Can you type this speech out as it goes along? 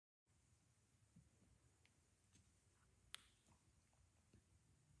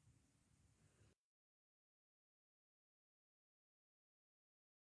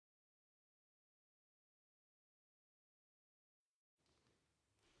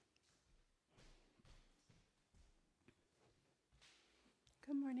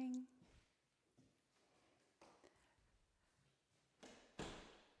morning.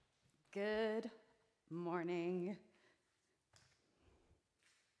 Good morning.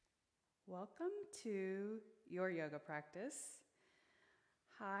 Welcome to your yoga practice.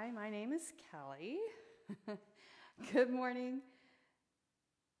 Hi, my name is Kelly. Good morning.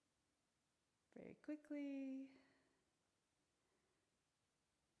 Very quickly.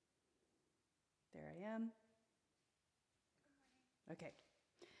 There I am. Okay.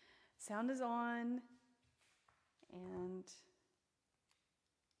 Sound is on. And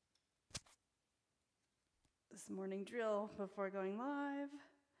this morning drill before going live.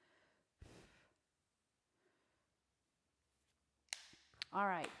 All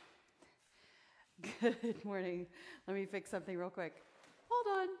right. Good morning. Let me fix something real quick.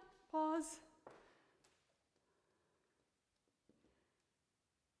 Hold on. Pause.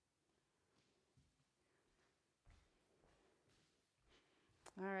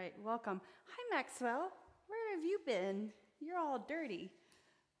 All right. Welcome. Hi, Maxwell. Where have you been? You're all dirty.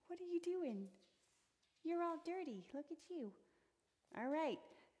 What are you doing? You're all dirty. Look at you. All right.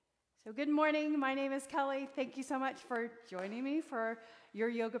 So good morning. My name is Kelly. Thank you so much for joining me for your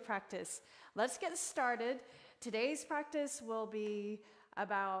yoga practice. Let's get started. Today's practice will be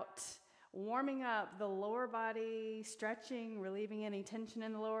about warming up the lower body, stretching, relieving any tension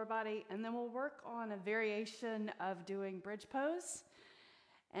in the lower body, and then we'll work on a variation of doing bridge pose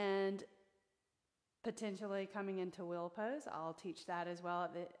and potentially coming into wheel pose. I'll teach that as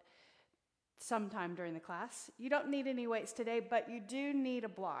well sometime during the class. You don't need any weights today, but you do need a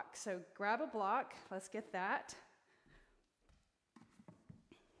block. So grab a block. Let's get that.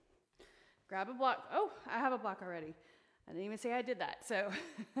 Grab a block. Oh, I have a block already. I didn't even say I did that. So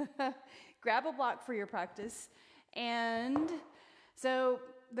grab a block for your practice. And so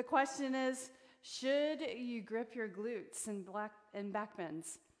the question is, should you grip your glutes and back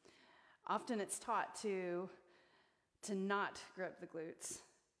bends? Often it's taught to not grip the glutes,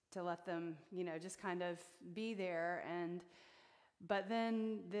 to let them, just kind of be there. But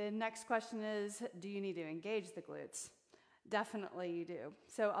then the next question is, do you need to engage the glutes? Definitely you do.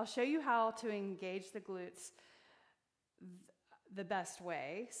 So I'll show you how to engage the glutes the best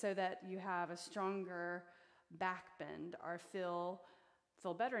way so that you have a stronger back bend or feel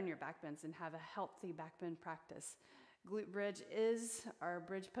better in your back bends and have a healthy back bend practice. Glute bridge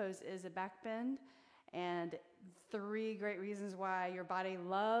bridge pose is a back bend. And 3 great reasons why your body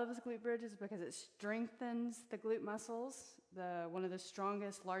loves glute bridges, because it strengthens the glute muscles, one of the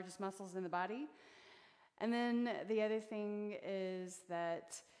strongest, largest muscles in the body. And then the other thing is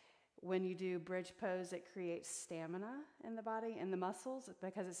that when you do bridge pose, it creates stamina in the body and the muscles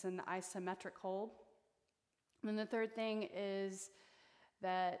because it's an isometric hold. And then the third thing is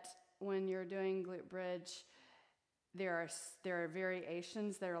that when you're doing glute bridge, there are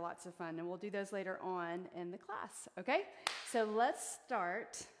variations that are lots of fun, and we'll do those later on in the class, okay? So let's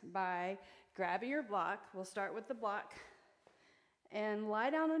start by grabbing your block. We'll start with the block, and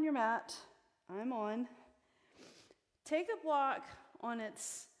lie down on your mat. I'm on. Take the block on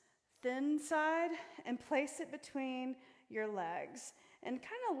its thin side and place it between your legs, and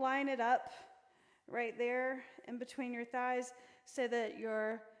kind of line it up right there in between your thighs so that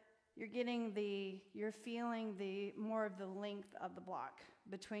you're feeling more of the length of the block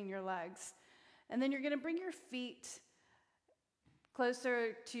between your legs. And then you're going to bring your feet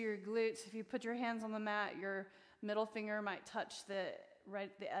closer to your glutes. If you put your hands on the mat, your middle finger might touch the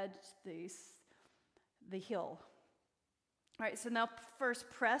edge, the heel. All right, so now first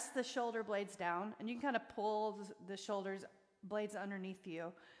press the shoulder blades down, and you can kind of pull the shoulders blades underneath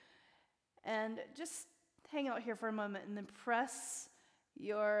you. And just hang out here for a moment and then press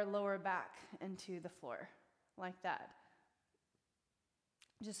your lower back into the floor, like that.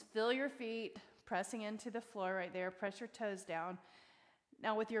 Just feel your feet pressing into the floor right there. Press your toes down.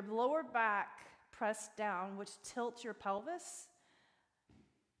 Now with your lower back pressed down, which tilts your pelvis,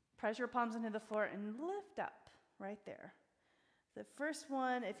 press your palms into the floor and lift up right there. The first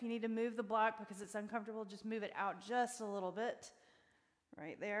one, if you need to move the block because it's uncomfortable, just move it out just a little bit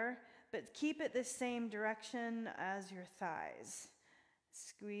right there. But keep it the same direction as your thighs.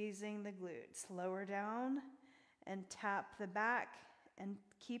 Squeezing the glutes, lower down and tap the back and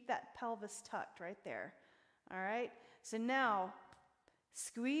keep that pelvis tucked right there. All right, so now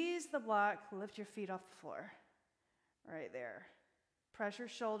squeeze the block, lift your feet off the floor right there. Press your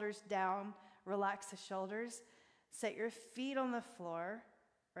shoulders down, relax the shoulders, set your feet on the floor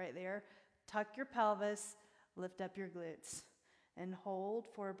right there, tuck your pelvis, lift up your glutes and hold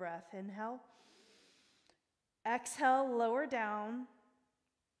for a breath. Inhale, exhale, lower down.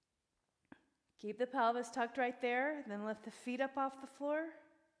 Keep the pelvis tucked right there, then lift the feet up off the floor.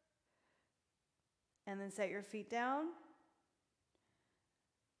 And then set your feet down.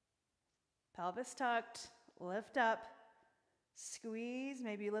 Pelvis tucked, lift up, squeeze,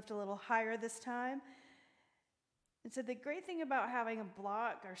 maybe you lift a little higher this time. And so the great thing about having a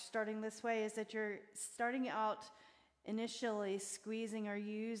block or starting this way is that you're starting out initially squeezing or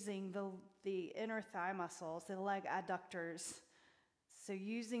using the inner thigh muscles, the leg adductors. So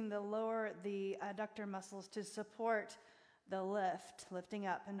using the adductor muscles to support the lift, lifting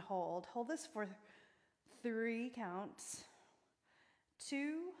up and hold. Hold this for 3 counts.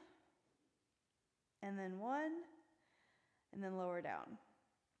 2, and then 1, and then lower down.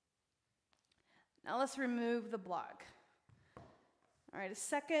 Now let's remove the block. All right, a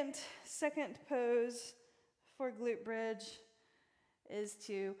second pose for glute bridge is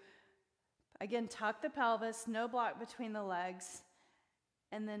to, again, tuck the pelvis, no block between the legs,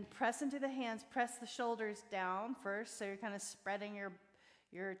 and then press into the hands, press the shoulders down first, so you're kind of spreading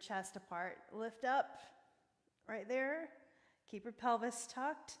your chest apart. Lift up right there. Keep your pelvis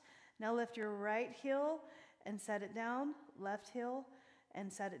tucked. Now lift your right heel and set it down, left heel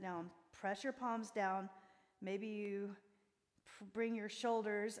and set it down. Press your palms down. Maybe you bring your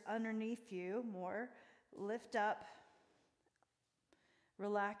shoulders underneath you more. Lift up.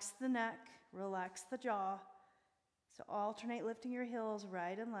 Relax the neck, relax the jaw. So alternate lifting your heels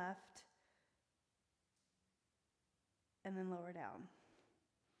right and left. And then lower down.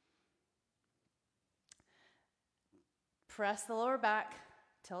 Press the lower back,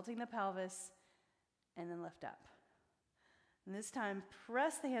 tilting the pelvis, and then lift up. And this time,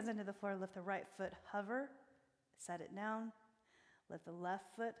 press the hands into the floor, lift the right foot, hover, set it down. Lift the left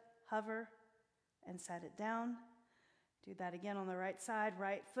foot, hover, and set it down. Do that again on the right side,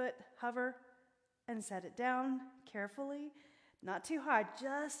 right foot, hover, and set it down carefully. Not too high,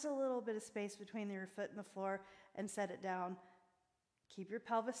 just a little bit of space between your foot and the floor, and set it down. Keep your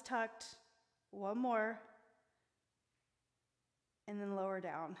pelvis tucked. 1 more. And then lower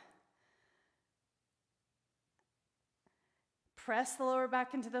down. Press the lower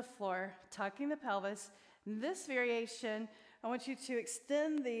back into the floor, tucking the pelvis. In this variation, I want you to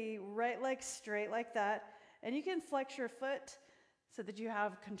extend the right leg straight like that, and you can flex your foot so that you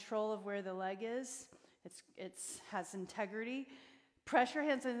have control of where the leg is. It has integrity. Press your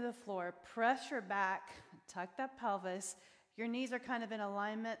hands into the floor, press your back, tuck that pelvis. Your knees are kind of in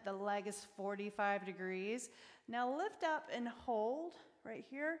alignment. The leg is 45 degrees. Now lift up and hold right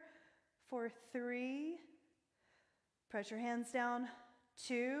here for 3. Press your hands down.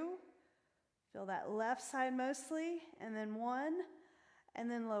 2. Feel that left side mostly. And then 1. And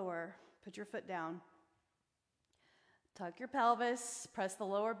then lower. Put your foot down. Tuck your pelvis. Press the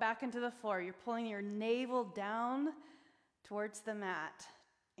lower back into the floor. You're pulling your navel down towards the mat.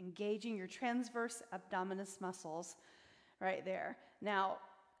 Engaging your transverse abdominis muscles right there. Now,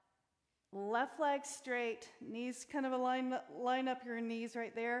 left leg straight, knees kind of line up your knees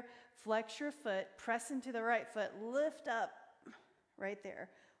right there. Flex your foot, press into the right foot, lift up right there.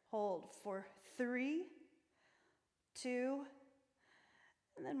 Hold for 3, 2,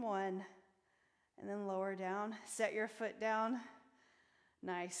 and then 1, and then lower down. Set your foot down.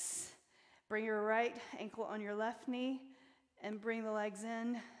 Nice. Bring your right ankle on your left knee and bring the legs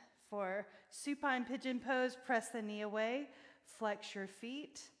in for supine pigeon pose. Press the knee away, flex your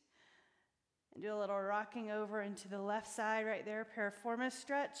feet. And do a little rocking over into the left side right there, piriformis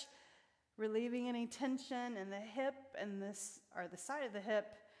stretch, relieving any tension in the hip and the side of the hip,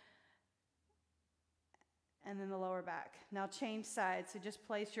 and then the lower back. Now change sides. So just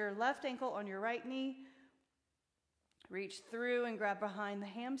place your left ankle on your right knee, reach through and grab behind the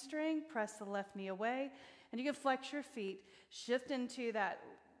hamstring, press the left knee away, and you can flex your feet, shift into that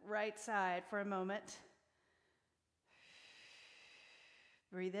right side for a moment.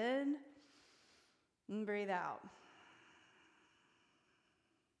 Breathe in. And breathe out.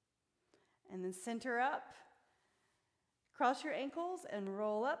 And then center up. Cross your ankles and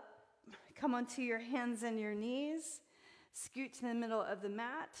roll up. Come onto your hands and your knees. Scoot to the middle of the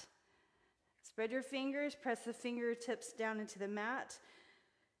mat. Spread your fingers. Press the fingertips down into the mat.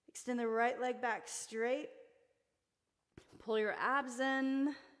 Extend the right leg back straight. Pull your abs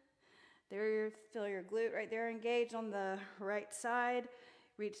in. There, feel your glute right there engaged on the right side.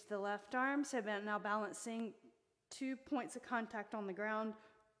 Reach the left arm, so now balancing 2 points of contact on the ground.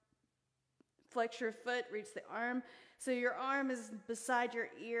 Flex your foot, reach the arm. So your arm is beside your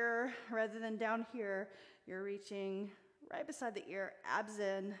ear rather than down here. You're reaching right beside the ear, abs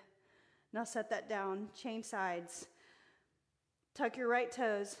in. Now set that down, change sides. Tuck your right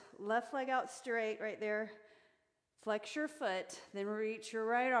toes, left leg out straight right there. Flex your foot, then reach your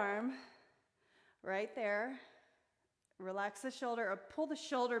right arm right there. Relax the shoulder or pull the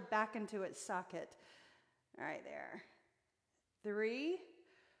shoulder back into its socket. All right, there. 3,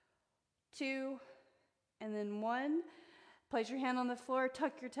 2, and then 1. Place your hand on the floor,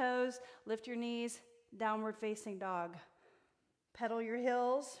 tuck your toes, lift your knees, downward facing dog. Pedal your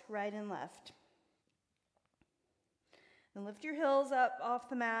heels right and left. Then lift your heels up off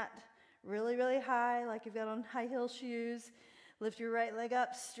the mat, really, really high, like you've got on high heel shoes. Lift your right leg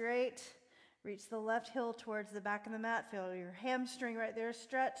up straight. Reach the left heel towards the back of the mat. Feel your hamstring right there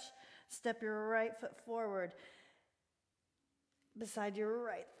stretch. Step your right foot forward. Beside your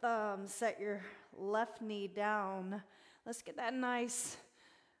right thumb, set your left knee down. Let's get that nice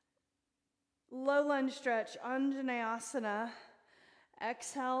low lunge stretch, Anjaneyasana.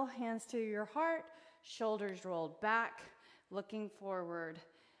 Exhale, hands to your heart, shoulders rolled back, looking forward.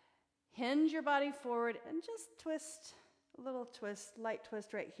 Hinge your body forward and just twist, a little twist, light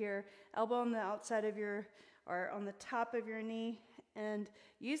twist right here. Elbow on the outside of your, or on the top of your knee, and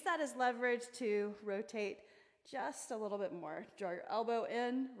use that as leverage to rotate just a little bit more. Draw your elbow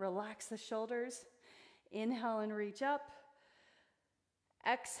in, relax the shoulders. Inhale and reach up.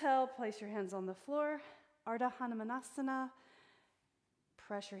 Exhale, place your hands on the floor. Ardha Hanumanasana.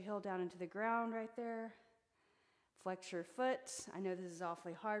 Press your heel down into the ground right there. Flex your foot. I know this is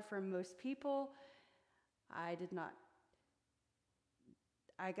awfully hard for most people. I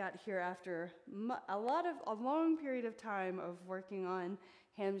got here after a long period of time of working on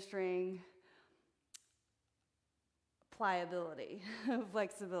hamstring pliability,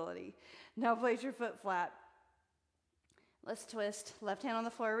 flexibility. Now place your foot flat. Let's twist. Left hand on the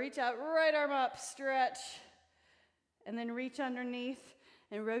floor, reach out, right arm up, stretch. And then reach underneath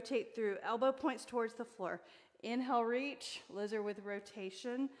and rotate through. Elbow points towards the floor. Inhale, reach, lizard with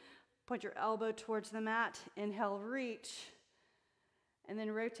rotation. Point your elbow towards the mat. Inhale, reach. And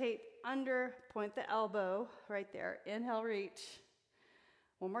then rotate under, point the elbow right there. Inhale, reach.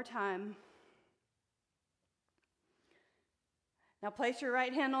 One more time. Now place your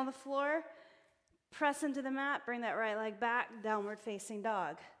right hand on the floor. Press into the mat. Bring that right leg back. Downward facing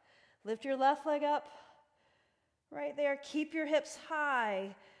dog. Lift your left leg up. Right there. Keep your hips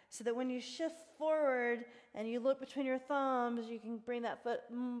high so that when you shift forward and you look between your thumbs, you can bring that foot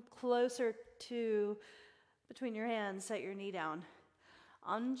closer to between your hands. Set your knee down.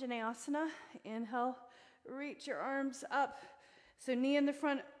 Anjaneyasana. Inhale. Reach your arms up. So knee in the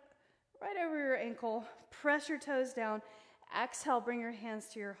front, right over your ankle. Press your toes down. Exhale, bring your hands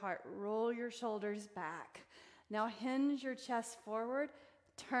to your heart. Roll your shoulders back. Now hinge your chest forward.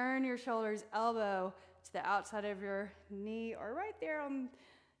 Turn your shoulders, elbow to the outside of your knee or right there on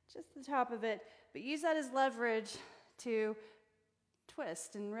just the top of it. But use that as leverage to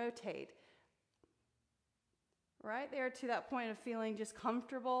twist and rotate. Right there to that point of feeling just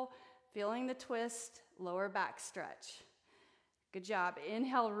comfortable, feeling the twist, lower back stretch. Good job.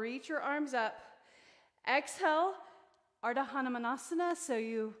 Inhale, reach your arms up. Exhale, Ardha Hanumanasana, so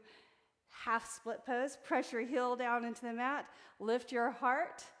you half split pose. Press your heel down into the mat. Lift your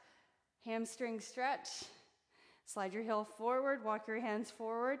heart. Hamstring stretch. Slide your heel forward. Walk your hands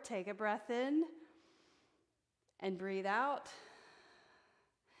forward. Take a breath in. And breathe out.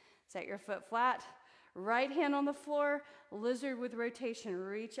 Set your foot flat. Right hand on the floor. Lizard with rotation.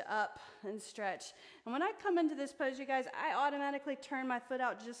 Reach up and stretch. And when I come into this pose, you guys, I automatically turn my foot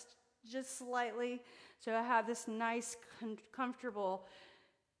out just slightly. So I have this nice, comfortable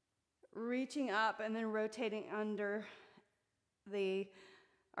reaching up and then rotating under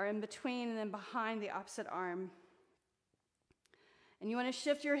or in between and then behind the opposite arm. And you want to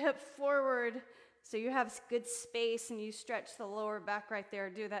shift your hip forward so you have good space and you stretch the lower back right there.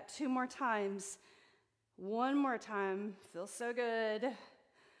 Do that 2 more times. 1 more time. Feels so good.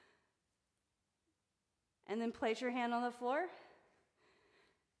 And then place your hand on the floor.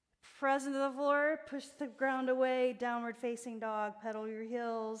 Press into the floor, push the ground away, downward facing dog, pedal your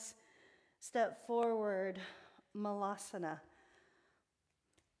heels, step forward, malasana.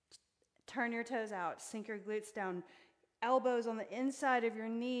 Turn your toes out, sink your glutes down, elbows on the inside of your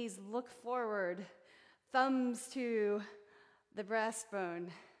knees, look forward, thumbs to the breastbone.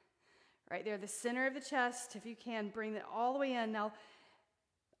 Right there, the center of the chest, if you can, bring it all the way in. Now,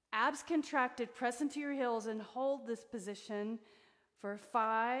 abs contracted, press into your heels and hold this position for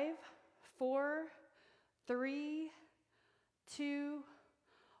 5, 4, 3, 2,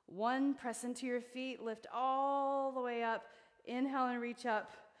 1. Press into your feet. Lift all the way up. Inhale and reach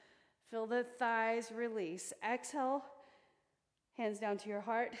up. Feel the thighs release. Exhale. Hands down to your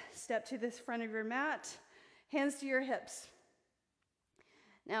heart. Step to the front of your mat. Hands to your hips.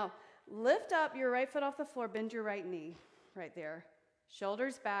 Now, lift up your right foot off the floor. Bend your right knee. Right there.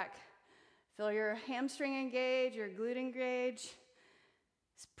 Shoulders back. Feel your hamstring engage, your glute engage.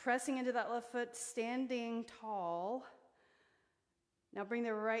 Pressing into that left foot, standing tall. Now bring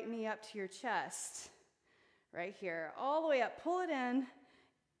the right knee up to your chest, right here, all the way up. Pull it in,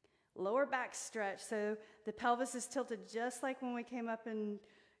 lower back stretch, so the pelvis is tilted just like when we came up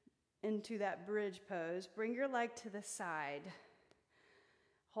into that bridge pose. Bring your leg to the side.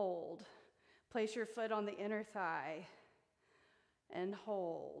 Hold. Place your foot on the inner thigh and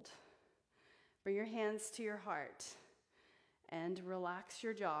hold. Bring your hands to your heart and relax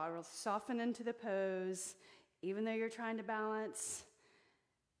your jaw. Soften into the pose. Even though you're trying to balance,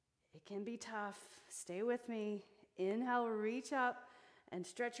 it can be tough. Stay with me. Inhale, reach up and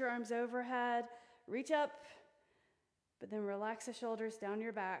stretch your arms overhead. Reach up, but then relax the shoulders down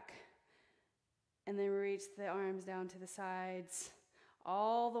your back. And then reach the arms down to the sides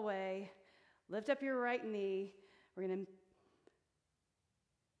all the way. Lift up your right knee. We're going to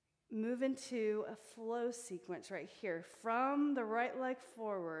move into a flow sequence right here. From the right leg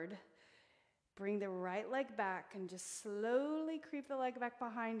forward, bring the right leg back and just slowly creep the leg back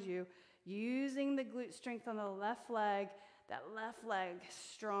behind you, using the glute strength on the left leg. That left leg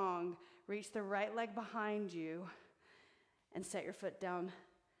strong. Reach the right leg behind you and set your foot down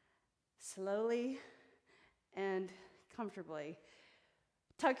slowly and comfortably.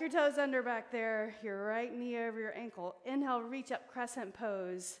 Tuck your toes under back there, your right knee over your ankle. Inhale, reach up, crescent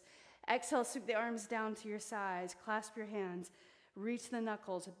pose. Exhale, sweep the arms down to your sides. Clasp your hands. Reach the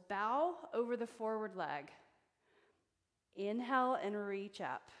knuckles. Bow over the forward leg. Inhale and reach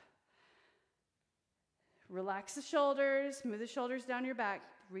up. Relax the shoulders. Move the shoulders down your back.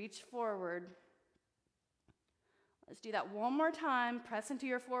 Reach forward. Let's do that one more time. Press into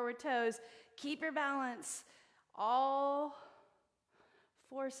your forward toes. Keep your balance. All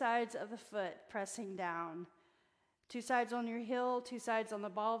four sides of the foot pressing down. Two sides on your heel, two sides on the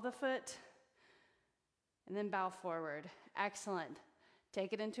ball of the foot. And then bow forward. Excellent.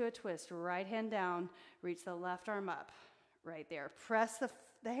 Take it into a twist. Right hand down. Reach the left arm up. Right there. Press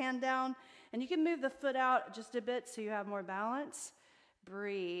the hand down. And you can move the foot out just a bit so you have more balance.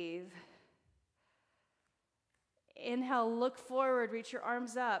 Breathe. Inhale, look forward. Reach your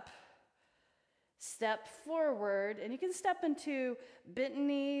arms up. Step forward. And you can step into bent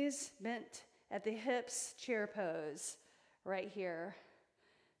knees, bent at the hips, chair pose. Right here.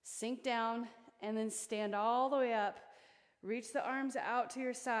 Sink down and then stand all the way up. Reach the arms out to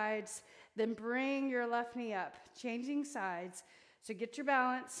your sides. Then bring your left knee up. Changing sides. So get your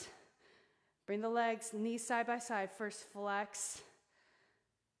balance. Bring the legs, knees side by side. First flex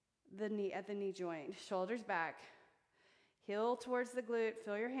the knee at the knee joint. Shoulders back. Heel towards the glute.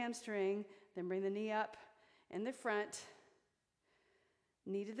 Feel your hamstring. Then bring the knee up in the front.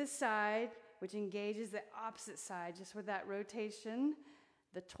 Knee to the side, which engages the opposite side just with that rotation.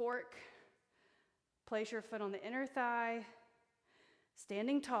 The torque. Place your foot on the inner thigh.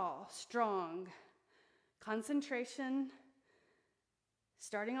 Standing tall, strong. Concentration.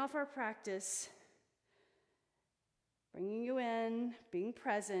 Starting off our practice. Bringing you in, being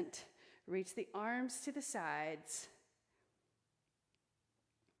present. Reach the arms to the sides.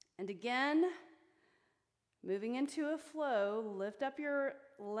 And again, moving into a flow, lift up your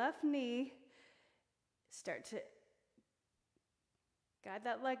left knee. Start to guide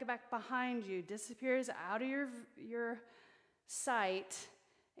that leg back behind you. Disappears out of your sight.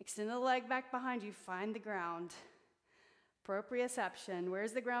 Extend the leg back behind you. Find the ground. Proprioception.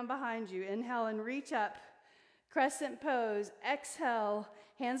 Where's the ground behind you? Inhale and reach up. Crescent pose. Exhale.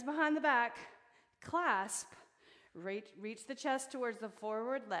 Hands behind the back. Clasp. Reach the chest towards the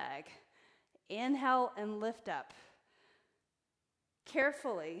forward leg. Inhale and lift up.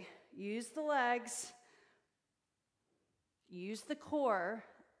 Carefully use the legs. Use the core.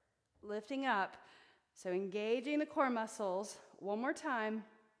 Lifting up. So engaging the core muscles. One more time.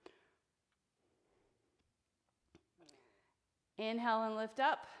 Inhale and lift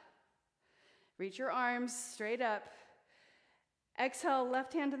up. Reach your arms straight up. Exhale,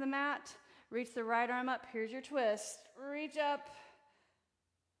 left hand to the mat. Reach the right arm up. Here's your twist. Reach up.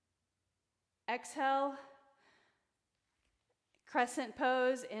 Exhale. Crescent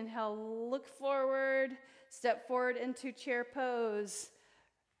pose. Inhale, look forward. Step forward into chair pose.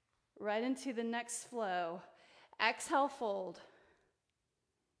 Right into the next flow. Exhale, fold.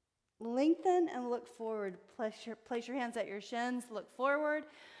 Lengthen and look forward. Place your hands at your shins. Look forward.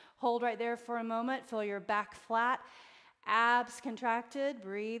 Hold right there for a moment. Feel your back flat. Abs contracted.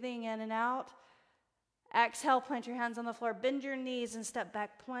 Breathing in and out. Exhale, plant your hands on the floor. Bend your knees and step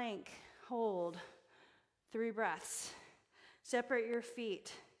back plank. Hold. 3 breaths. Separate your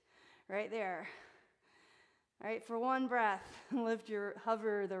feet. Right there. All right, for 1 breath,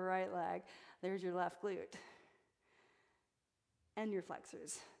 hover the right leg. There's your left glute. and your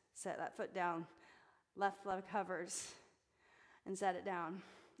flexors. Set that foot down. Left leg hovers and set it down.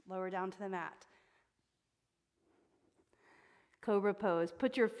 Lower down to the mat. Cobra pose.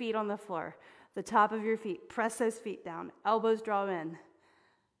 Put your feet on the floor. The top of your feet. Press those feet down. Elbows draw in.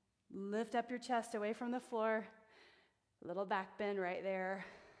 Lift up your chest away from the floor. Little back bend right there.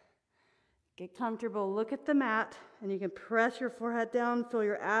 Get comfortable. Look at the mat, and you can press your forehead down. Feel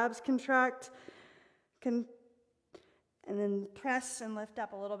your abs contract. And then press and lift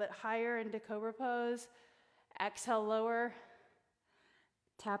up a little bit higher into Cobra pose. Exhale, lower.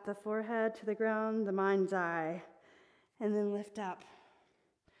 Tap the forehead to the ground, the mind's eye. And then lift up.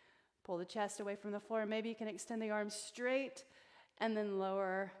 Pull the chest away from the floor. Maybe you can extend the arms straight and then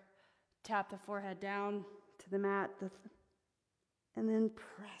lower. Tap the forehead down to the mat. And then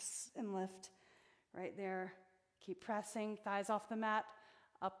press and lift right there. Keep pressing, thighs off the mat.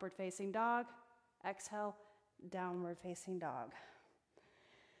 Upward facing dog. Exhale, downward facing dog.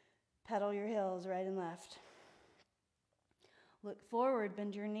 Pedal your heels right and left. Look forward,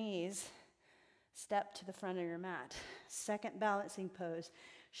 bend your knees. Step to the front of your mat. Second balancing pose.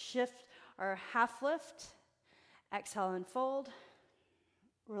 Shift or half lift. Exhale and fold.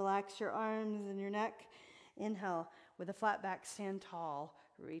 Relax your arms and your neck. Inhale with a flat back, stand tall.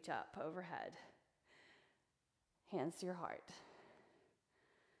 Reach up overhead. Hands to your heart.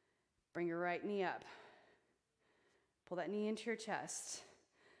 Bring your right knee up. Pull that knee into your chest.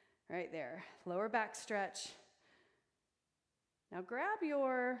 Right there. Lower back stretch. Now grab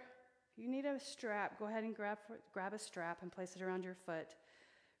your, if you need a strap, go ahead and grab a strap and place it around your foot.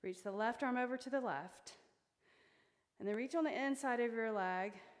 Reach the left arm over to the left. And then reach on the inside of your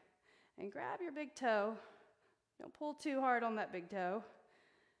leg and grab your big toe. Don't pull too hard on that big toe,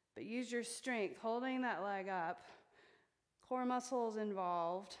 but use your strength, holding that leg up. Core muscles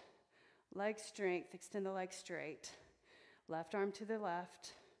involved. Leg strength, extend the leg straight. Left arm to the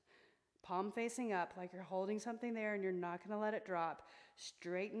left. Palm facing up like you're holding something there and you're not going to let it drop.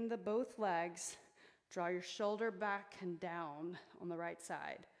 Straighten both legs. Draw your shoulder back and down on the right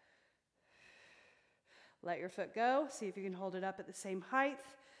side. Let your foot go. See if you can hold it up at the same height.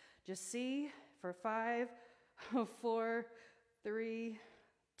 Just see for 5, 4, 3,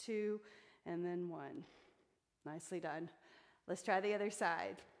 2, and then 1. Nicely done. Let's try the other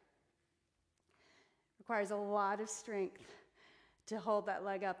side. Requires a lot of strength to hold that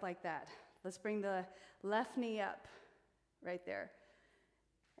leg up like that. Let's bring the left knee up right there.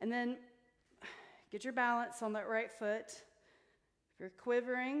 And then get your balance on that right foot. If you're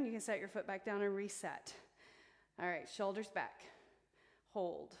quivering, you can set your foot back down and reset. All right, shoulders back.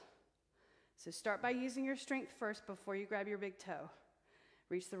 Hold. So start by using your strength first before you grab your big toe.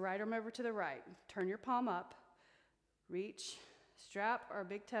 Reach the right arm over to the right. Turn your palm up. Reach, strap our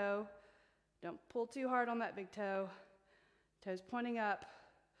big toe. Don't pull too hard on that big toe. Toes pointing up.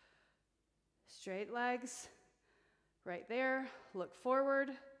 Straight legs. Right there. Look forward.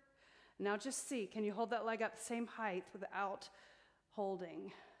 Now just see, can you hold that leg up the same height without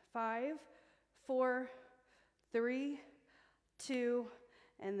holding? 5, 4, 3, 2,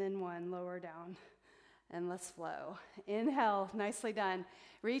 and then 1. Lower down. And let's flow. Inhale. Nicely done.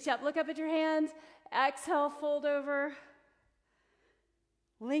 Reach up. Look up at your hands. Exhale. Fold over.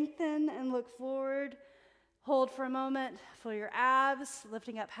 Lengthen and look forward. Hold for a moment. Feel your abs.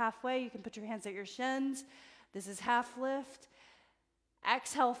 Lifting up halfway. You can put your hands at your shins. This is half lift.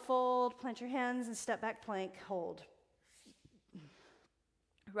 Exhale. Fold. Plant your hands and step back plank. Hold.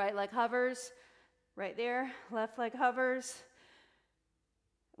 Right leg hovers. Right there. Left leg hovers.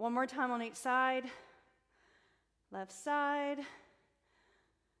 One more time on each side. Left side.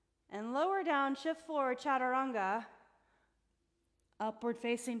 And lower down, shift forward, chaturanga. Upward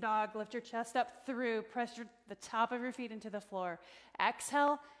facing dog, lift your chest up through, press the top of your feet into the floor.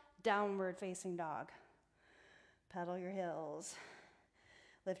 Exhale, downward facing dog. Pedal your heels.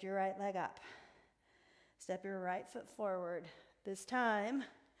 Lift your right leg up. Step your right foot forward. This time,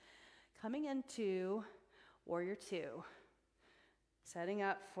 coming into warrior 2. Setting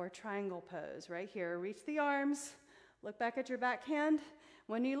up for triangle pose right here. Reach the arms. Look back at your back hand.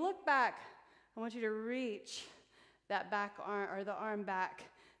 When you look back, I want you to reach that back arm or the arm back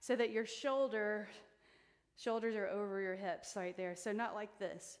so that your shoulders are over your hips right there. So not like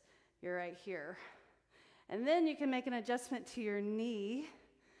this. You're right here. And then you can make an adjustment to your knee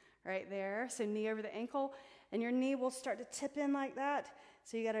right there. So knee over the ankle, and your knee will start to tip in like that.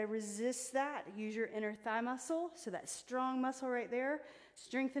 So you got to resist that. Use your inner thigh muscle. So that strong muscle right there,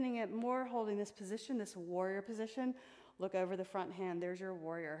 strengthening it more, holding this position, this warrior position. Look over the front hand. There's your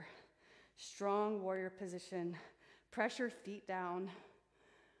warrior. Strong warrior position. Press your feet down.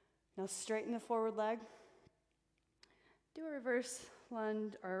 Now straighten the forward leg. Do a reverse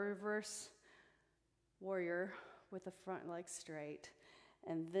lunge or a reverse warrior with the front leg straight.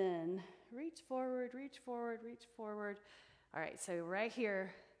 And then reach forward, reach forward, reach forward. All right, so right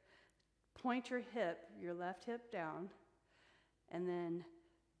here, point your hip, your left hip down, and then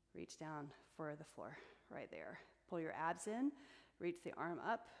reach down for the floor right there. Pull your abs in, reach the arm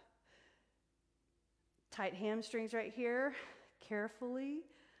up. Tight hamstrings right here. Carefully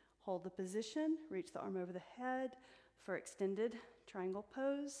hold the position, reach the arm over the head for extended triangle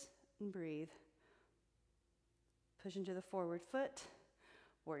pose, and breathe. Push into the forward foot.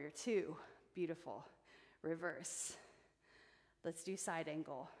 Warrior two, beautiful. Reverse. Let's do side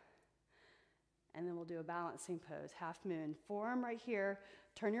angle. And then we'll do a balancing pose, half moon. Forearm right here,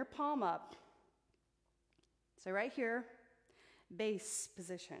 turn your palm up. So right here, base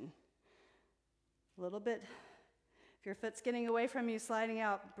position. A little bit, if your foot's getting away from you, sliding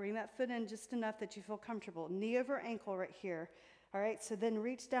out, bring that foot in just enough that you feel comfortable. Knee over ankle right here. All right, so then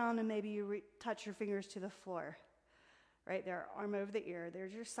reach down and maybe you touch your fingers to the floor. Right there, arm over the ear.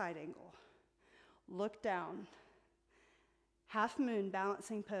 There's your side angle. Look down. Half moon,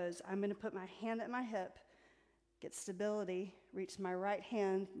 balancing pose. I'm going to put my hand at my hip, get stability, reach my right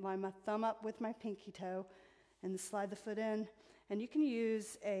hand, line my thumb up with my pinky toe, and slide the foot in. And you can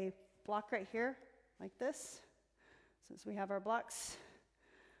use a block right here, like this. Since we have our blocks,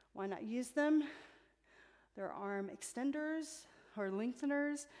 why not use them? They're arm extenders or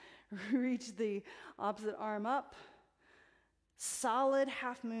lengtheners. Reach the opposite arm up. Solid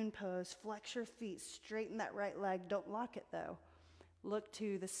half moon pose. Flex your feet, straighten that right leg. Don't lock it though. Look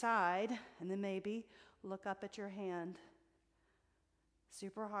to the side and then maybe look up at your hand.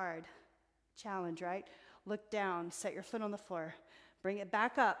 Super hard. Challenge, right? Look down, set your foot on the floor. Bring it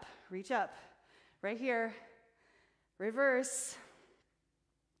back up, reach up. Right here, reverse.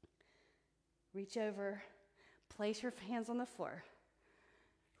 Reach over, place your hands on the floor.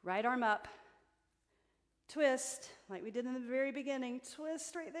 Right arm up. Twist, like we did in the very beginning.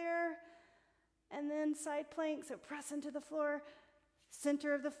 Twist right there. And then side plank, so press into the floor.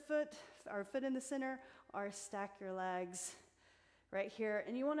 Center of the foot, or foot in the center, or stack your legs right here.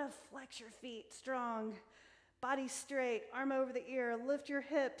 And you want to flex your feet strong. Body straight, arm over the ear. Lift your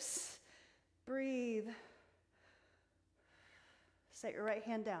hips. Breathe. Set your right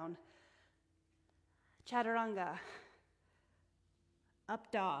hand down. Chaturanga.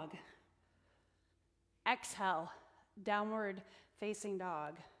 Up dog. Exhale, downward facing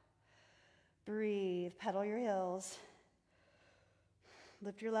dog. Breathe, pedal your heels.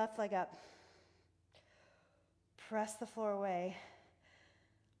 Lift your left leg up. Press the floor away.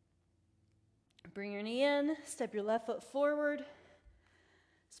 Bring your knee in, step your left foot forward.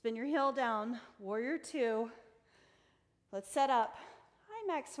 Spin your heel down, warrior two. Let's set up. Hi,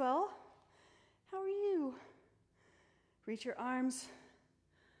 Maxwell. How are you? Reach your arms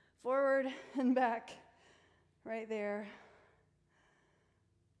forward and back. Right there.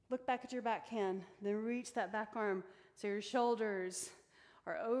 Look back at your back hand, then reach that back arm so your shoulders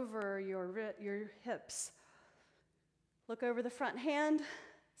are over your hips. Look over the front hand,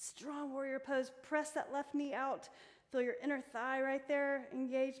 strong warrior pose. Press that left knee out. Feel your inner thigh right there,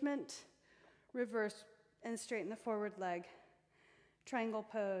 engagement. Reverse and straighten the forward leg. Triangle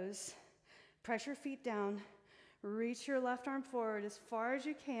pose. Press your feet down. Reach your left arm forward as far as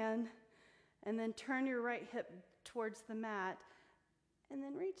you can. And then turn your right hip towards the mat. And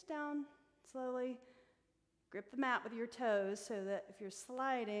then reach down slowly. Grip the mat with your toes so that if you're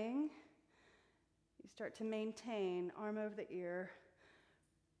sliding, you start to maintain. Arm over the ear.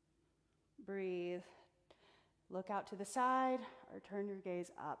 Breathe. Look out to the side or turn your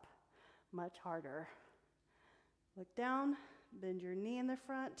gaze up. Much harder. Look down. Bend your knee in the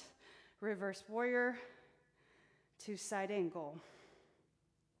front. Reverse warrior to side angle.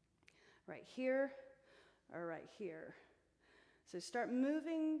 Right here or right here. So start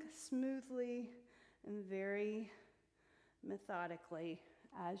moving smoothly and very methodically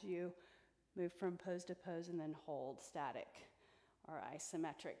as you move from pose to pose and then hold static or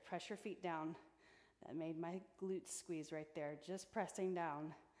isometric. Press your feet down. That made my glutes squeeze right there, just pressing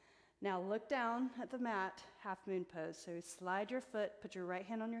down. Now look down at the mat, half moon pose. So slide your foot, put your right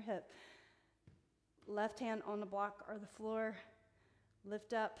hand on your hip, left hand on the block or the floor,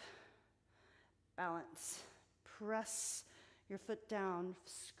 lift up, balance, press your foot down,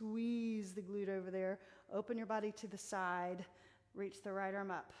 squeeze the glute over there, open your body to the side, reach the right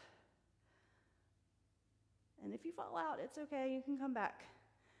arm up. And if you fall out, it's okay, you can come back.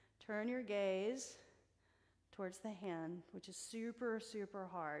 Turn your gaze towards the hand, which is super, super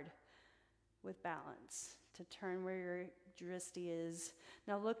hard with balance, to turn where your dristy is.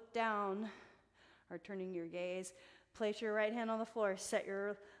 Now look down, or turning your gaze, Place your right hand on the floor. Set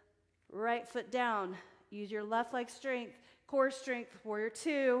your right foot down. Use your left leg strength, core strength, warrior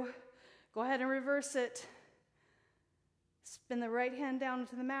two. Go ahead and reverse it. Spin the right hand down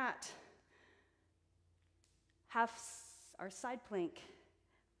into the mat. Half our side plank.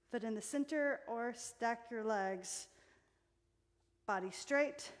 Foot in the center or stack your legs. Body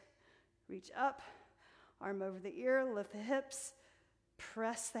straight. Reach up. Arm over the ear. Lift the hips.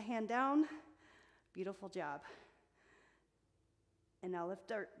 Press the hand down. Beautiful job. And now lift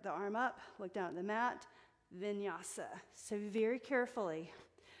the arm up. Look down at the mat. Vinyasa. So very carefully.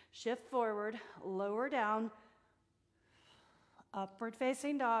 Shift forward. Lower down. Upward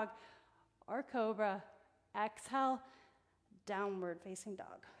facing dog or cobra. Exhale, downward facing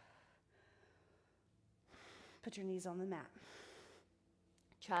dog. Put your knees on the mat.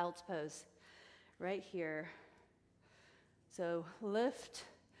 Child's pose, right here. So lift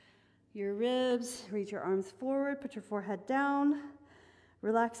your ribs, reach your arms forward, put your forehead down,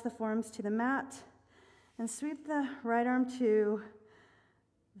 relax the forearms to the mat, and sweep the right arm to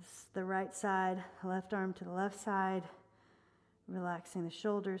the right side, left arm to the left side, relaxing the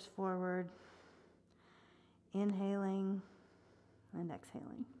shoulders forward. Inhaling and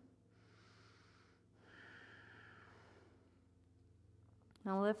exhaling.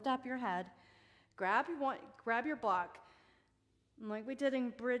 Now lift up your head. Grab your block. And like we did in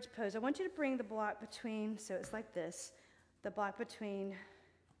bridge pose, I want you to bring the block between, so it's like this, the block between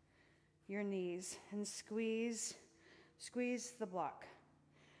your knees and squeeze the block.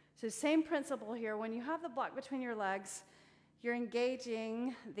 So same principle here. When you have the block between your legs, you're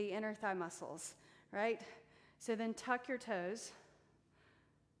engaging the inner thigh muscles, right? So then tuck your toes.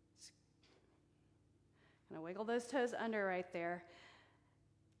 Gonna wiggle those toes under right there.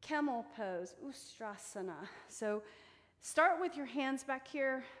 Camel pose, Ustrasana. So start with your hands back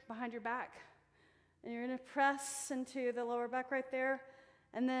here behind your back. And you're gonna press into the lower back right there.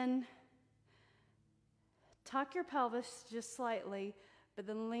 And then tuck your pelvis just slightly, but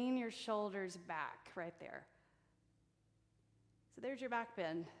then lean your shoulders back right there. So there's your back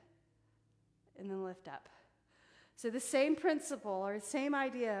bend. And then lift up. So the same principle or the same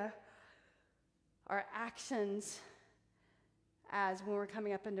idea are actions as when we're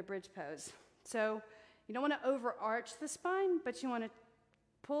coming up into bridge pose. So you don't want to overarch the spine, but you want to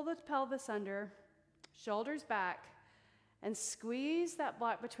pull the pelvis under, shoulders back, and squeeze that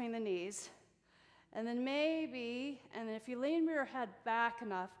block between the knees. And then if you lean your head back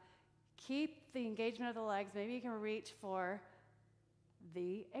enough, keep the engagement of the legs. Maybe you can reach for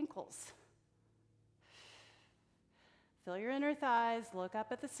the ankles. Feel your inner thighs, look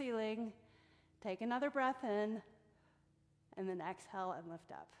up at the ceiling, take another breath in, and then exhale and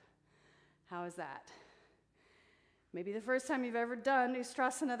lift up. How is that? Maybe the first time you've ever done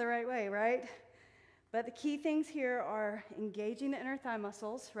Ustrasana the right way, right? But the key things here are engaging the inner thigh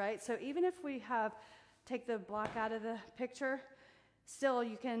muscles, right? So even if we take the block out of the picture, still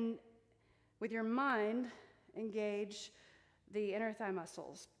you can, with your mind, engage the inner thigh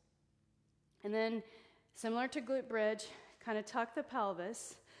muscles. And then similar to glute bridge, kind of tuck the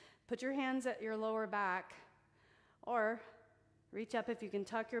pelvis, put your hands at your lower back, or reach up if you can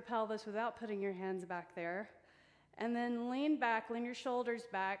tuck your pelvis without putting your hands back there, and then lean back, lean your shoulders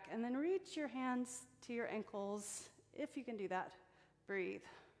back, and then reach your hands to your ankles, if you can do that. Breathe.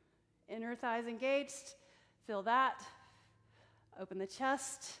 Inner thighs engaged, feel that. Open the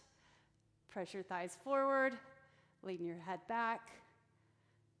chest, press your thighs forward, lean your head back,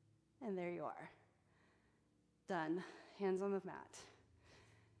 and there you are. Done. Hands on the mat.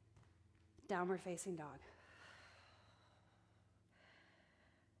 Downward facing dog.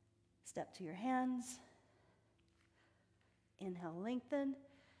 Step to your hands. Inhale, lengthen.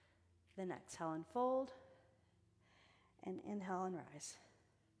 Then exhale and fold. And inhale and rise.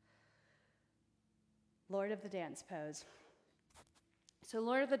 Lord of the Dance pose. So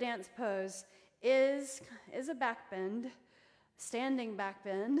Lord of the Dance pose is a back bend, standing back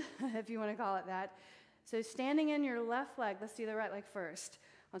bend, if you want to call it that. So standing in your left leg, let's do the right leg first.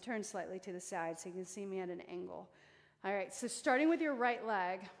 I'll turn slightly to the side so you can see me at an angle. All right, so starting with your right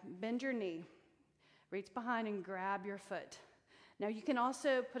leg, bend your knee. Reach behind and grab your foot. Now you can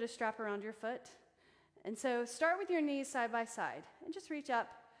also put a strap around your foot. And so start with your knees side by side and just reach up,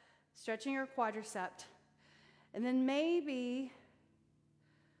 stretching your quadricep. And then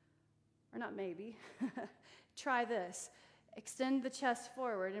try this. Extend the chest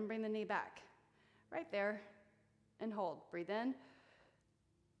forward and bring the knee back. Right there, and hold. Breathe in.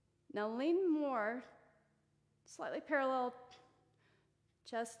 Now lean more, slightly parallel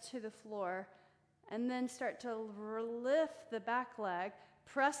chest to the floor, and then start to lift the back leg,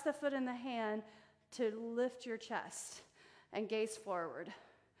 press the foot in the hand, to lift your chest and gaze forward.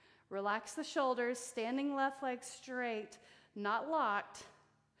 Relax the shoulders, standing left leg straight, not locked.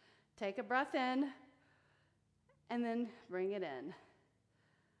 Take a breath in, and then bring it in.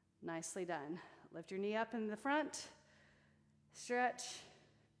 Nicely done. Lift your knee up in the front, stretch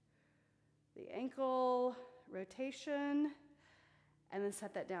the ankle, rotation, and then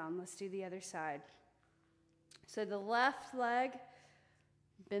set that down. Let's do the other side. So the left leg,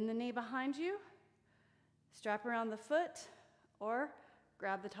 bend the knee behind you, strap around the foot, or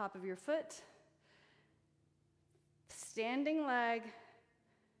grab the top of your foot. Standing leg,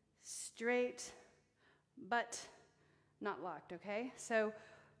 straight, but not locked, okay? So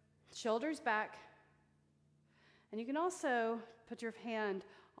shoulders back. And you can also put your hand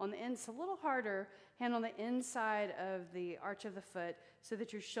on the end, it's a little harder, hand on the inside of the arch of the foot so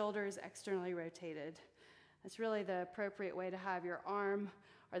that your shoulder is externally rotated. That's really the appropriate way to have your arm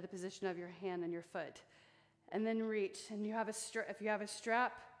or the position of your hand and your foot. And then reach, and you have if you have a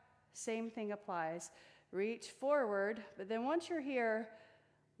strap, same thing applies. Reach forward, but then once you're here,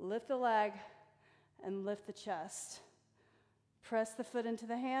 lift the leg and lift the chest. Press the foot into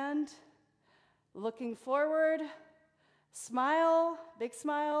the hand, looking forward, smile, big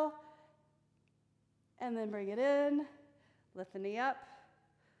smile, and then bring it in, lift the knee up,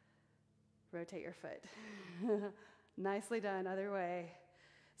 rotate your foot. Nicely done, other way.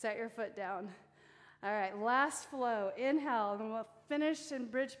 Set your foot down. All right, last flow. Inhale, and we'll finish in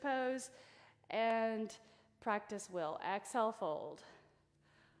bridge pose and practice will. Exhale, fold.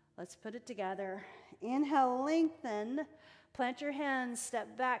 Let's put it together. Inhale, lengthen. Plant your hands,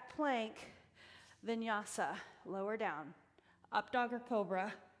 step back, plank. Vinyasa, lower down. Up dog or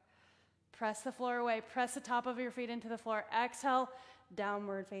cobra. Press the floor away. Press the top of your feet into the floor. Exhale,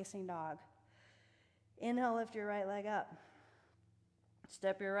 downward facing dog. Inhale, lift your right leg up.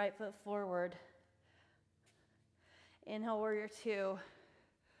 Step your right foot forward. Inhale, warrior two.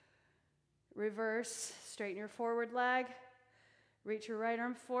 Reverse, straighten your forward leg. Reach your right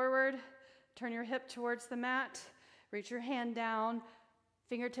arm forward. Turn your hip towards the mat. Reach your hand down.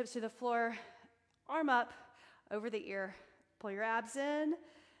 Fingertips to the floor. Arm up over the ear. Pull your abs in.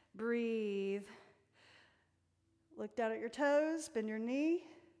 Breathe. Look down at your toes. Bend your knee.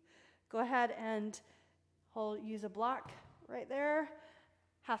 Go ahead and use a block right there.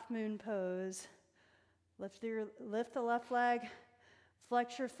 Half moon pose. Lift the left leg,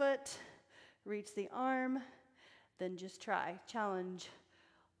 flex your foot, reach the arm, then just try. Challenge.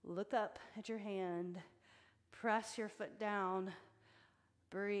 Look up at your hand. Press your foot down.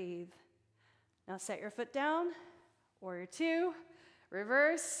 Breathe. Now set your foot down. Warrior two.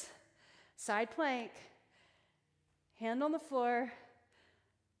 Reverse. Side plank. Hand on the floor.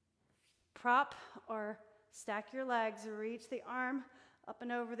 Prop or stack your legs. Reach the arm up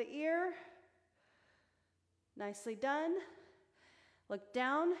and over the ear. Nicely done. Look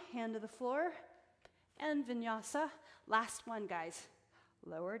down, hand to the floor, and vinyasa. Last one, guys.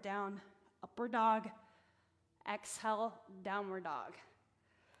 Lower down, upward dog. Exhale, downward dog.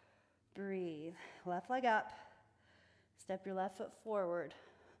 Breathe. Left leg up. Step your left foot forward.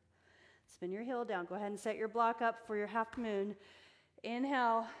 Spin your heel down. Go ahead and set your block up for your half moon.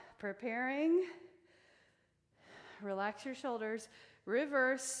 Inhale, preparing. Relax your shoulders.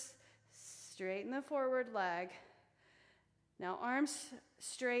 Reverse. Straighten the forward leg. Now arms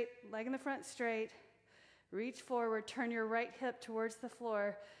straight, leg in the front straight. Reach forward, turn your right hip towards the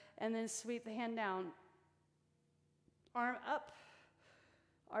floor, and then sweep the hand down. Arm up,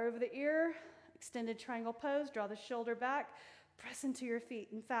 arm over the ear, extended triangle pose. Draw the shoulder back, press into your feet.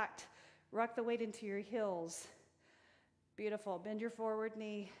 In fact, rock the weight into your heels. Beautiful. Bend your forward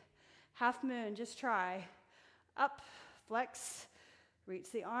knee. Half moon, just try. Up, flex,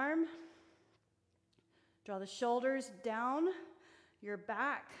 reach the arm. Draw the shoulders down, your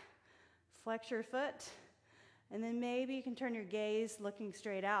back, flex your foot, and then maybe you can turn your gaze looking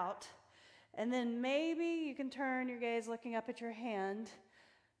straight out. And then maybe you can turn your gaze looking up at your hand.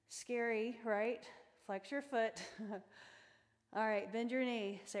 Scary, right? Flex your foot. All right, bend your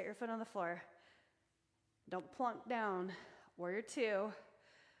knee, set your foot on the floor. Don't plunk down. Warrior two.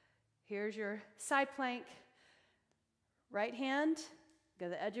 Here's your side plank. Right hand, go to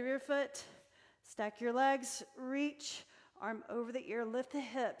the edge of your foot. Stack your legs, reach, arm over the ear, lift the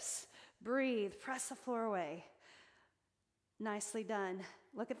hips, breathe, press the floor away. Nicely done.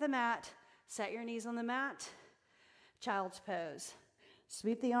 Look at the mat, set your knees on the mat, child's pose.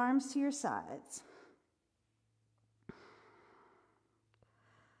 Sweep the arms to your sides.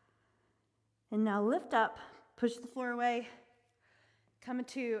 And now lift up, push the floor away, come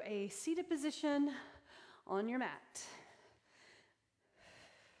into a seated position on your mat.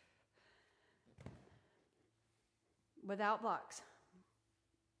 without blocks.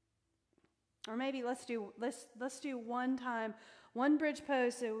 Or maybe let's do one time, one bridge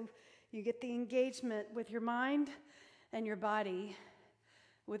pose so you get the engagement with your mind and your body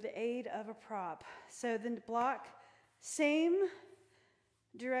with the aid of a prop. So then block, same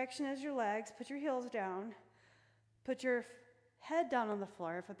direction as your legs, put your heels down, put your head down on the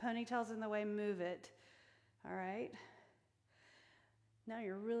floor. If a ponytail's in the way, move it. All right? Now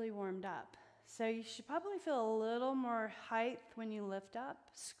you're really warmed up. So you should probably feel a little more height when you lift up.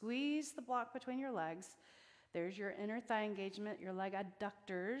 Squeeze the block between your legs. There's your inner thigh engagement, your leg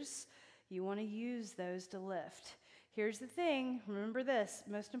adductors. You want to use those to lift. Here's the thing, remember this,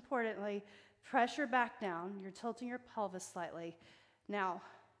 most importantly, press your back down. You're tilting your pelvis slightly. Now,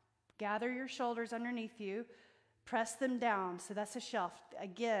 gather your shoulders underneath you, press them down. So that's a shelf.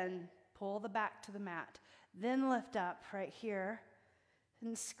 Again, pull the back to the mat. Then lift up right here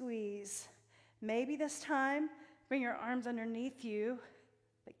and squeeze. Maybe this time, bring your arms underneath you,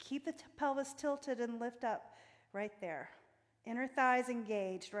 but keep the pelvis tilted and lift up right there. Inner thighs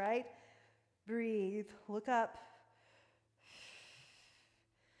engaged, right? Breathe, look up.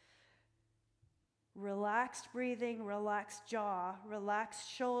 Relaxed breathing, relaxed jaw,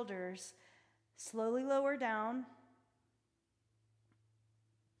 relaxed shoulders. Slowly lower down.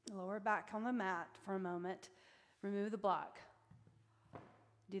 Lower back on the mat for a moment. Remove the block.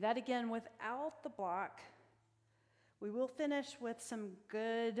 Do that again without the block. We will finish with some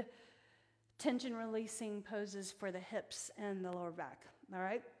good tension releasing poses for the hips and the lower back. All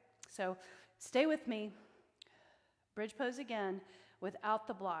right? So stay with me. Bridge pose again without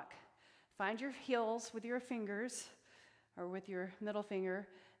the block. Find your heels with your fingers or with your middle finger.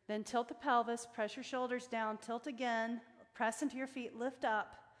 Then tilt the pelvis, press your shoulders down, tilt again, press into your feet, lift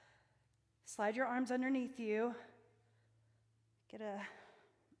up. Slide your arms underneath you. Get a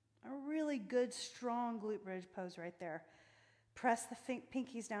really good, strong glute bridge pose right there. Press the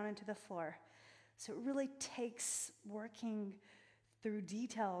pinkies down into the floor. So it really takes working through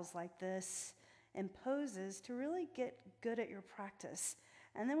details like this and poses to really get good at your practice.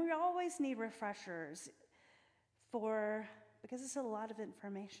 And then we always need refreshers because it's a lot of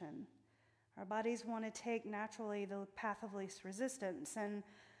information. Our bodies want to take naturally the path of least resistance. And,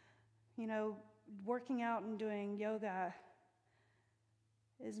 working out and doing yoga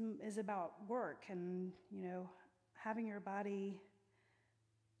is about work and, having your body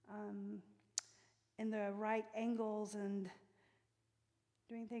in the right angles and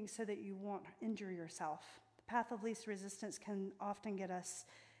doing things so that you won't injure yourself. The path of least resistance can often get us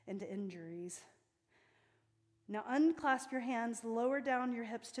into injuries. Now unclasp your hands, lower down your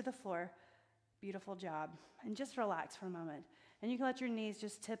hips to the floor. Beautiful job. And just relax for a moment. And you can let your knees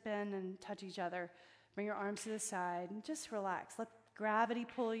just tip in and touch each other. Bring your arms to the side and just relax. Let gravity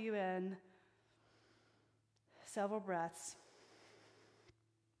pull you in. Several breaths.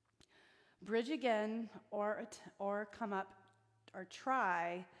 Bridge again or come up or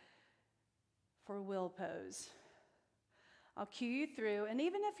try for wheel pose. I'll cue you through, and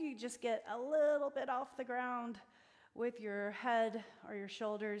even if you just get a little bit off the ground with your head or your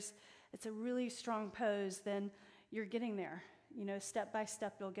shoulders, it's a really strong pose, then you're getting there. Step by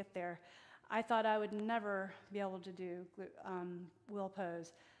step you'll get there. I thought I would never be able to do wheel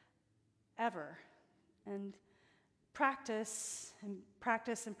pose, ever. And practice and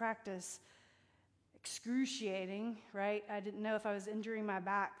practice and practice. Excruciating, right? I didn't know if I was injuring my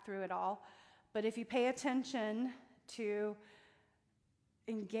back through it all. But if you pay attention to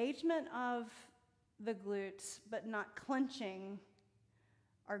engagement of the glutes, but not clenching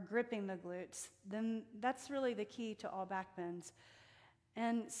or gripping the glutes, then that's really the key to all back bends.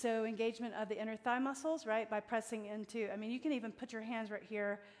 And so engagement of the inner thigh muscles, right, by pressing into, you can even put your hands right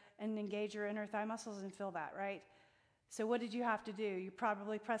here and engage your inner thigh muscles and feel that, right? So what did you have to do? You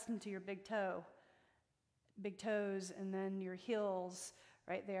probably pressed into your big toes, and then your heels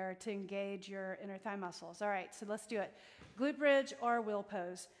right there to engage your inner thigh muscles. All right, so let's do it. Glute bridge or wheel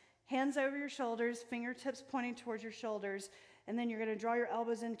pose. Hands over your shoulders, fingertips pointing towards your shoulders, and then you're going to draw your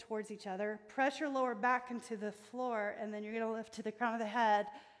elbows in towards each other. Press your lower back into the floor, and then you're going to lift to the crown of the head,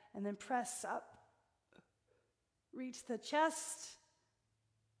 and then press up. Reach the chest.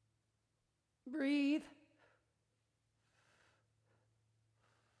 Breathe.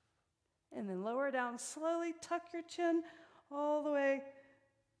 And then lower down slowly, tuck your chin all the way.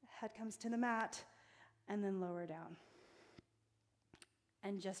 Head comes to the mat, and then lower down.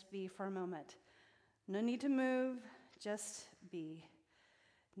 And just be for a moment. No need to move, just be.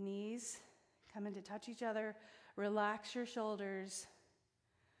 Knees come in to touch each other. Relax your shoulders.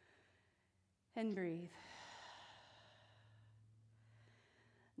 And breathe.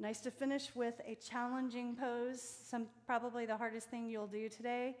 Nice to finish with a challenging pose, probably the hardest thing you'll do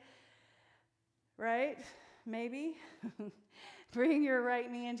today, right? Maybe. Bring your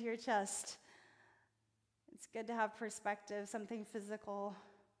right knee into your chest. It's good to have perspective, something physical,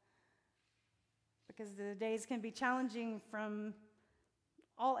 because the days can be challenging from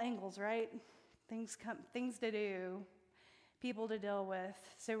all angles, right? Things to do, people to deal with.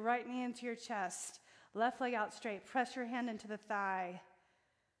 So right knee into your chest, left leg out straight, press your hand into the thigh.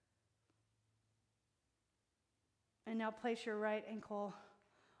 And now place your right ankle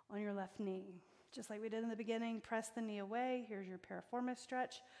on your left knee. Just like we did in the beginning, press the knee away. Here's your piriformis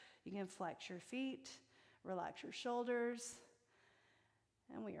stretch. You can flex your feet, relax your shoulders.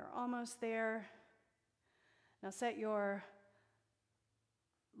 And we are almost there. Now set your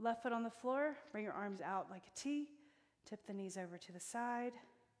left foot on the floor. Bring your arms out like a T. Tip the knees over to the side.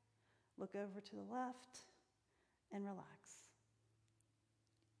 Look over to the left and relax.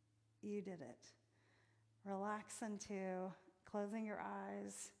 You did it. Relax into closing your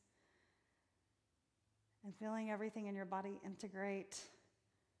eyes and feeling everything in your body integrate.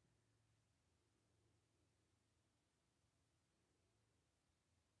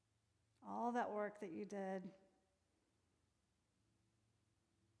 All that work that you did,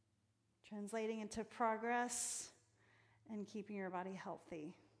 translating into progress and keeping your body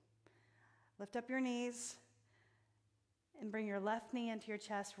healthy. Lift up your knees and bring your left knee into your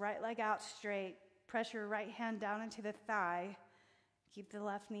chest, right leg out straight. Press your right hand down into the thigh. Keep the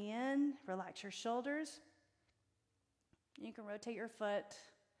left knee in. Relax your shoulders. You can rotate your foot.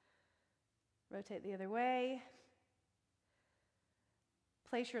 Rotate the other way.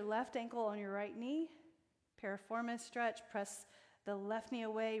 Place your left ankle on your right knee. Piriformis stretch. Press the left knee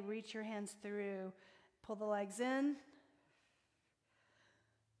away. Reach your hands through. Pull the legs in.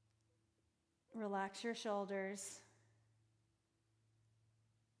 Relax your shoulders.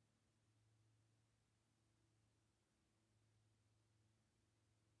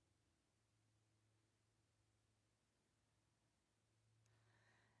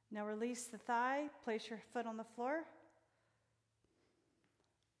 Now release the thigh, place your foot on the floor.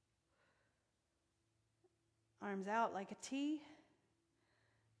 Arms out like a T.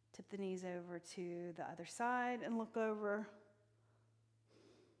 Tip the knees over to the other side and look over.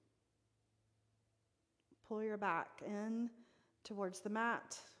 Pull your back in towards the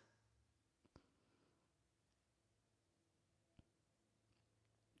mat.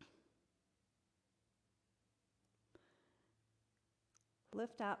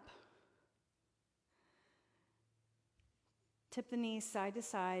 Lift up. Tip the knees side to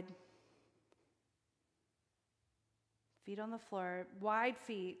side. Feet on the floor, wide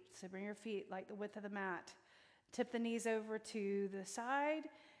feet, so bring your feet like the width of the mat. Tip the knees over to the side.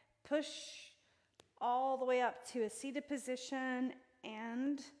 Push all the way up to a seated position,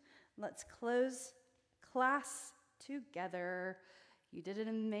 and let's close class together. You did an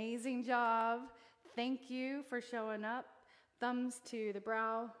amazing job. Thank you for showing up. Thumbs to the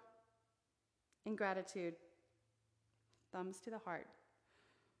brow in gratitude. Thumbs to the heart.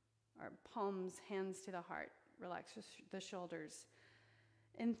 Or palms, hands to the heart. Relax the shoulders.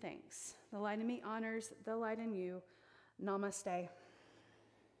 In thanks. The light in me honors the light in you. Namaste.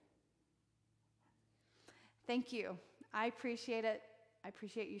 Thank you. I appreciate it. I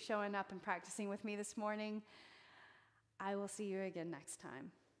appreciate you showing up and practicing with me this morning. I will see you again next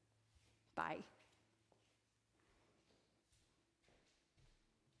time. Bye.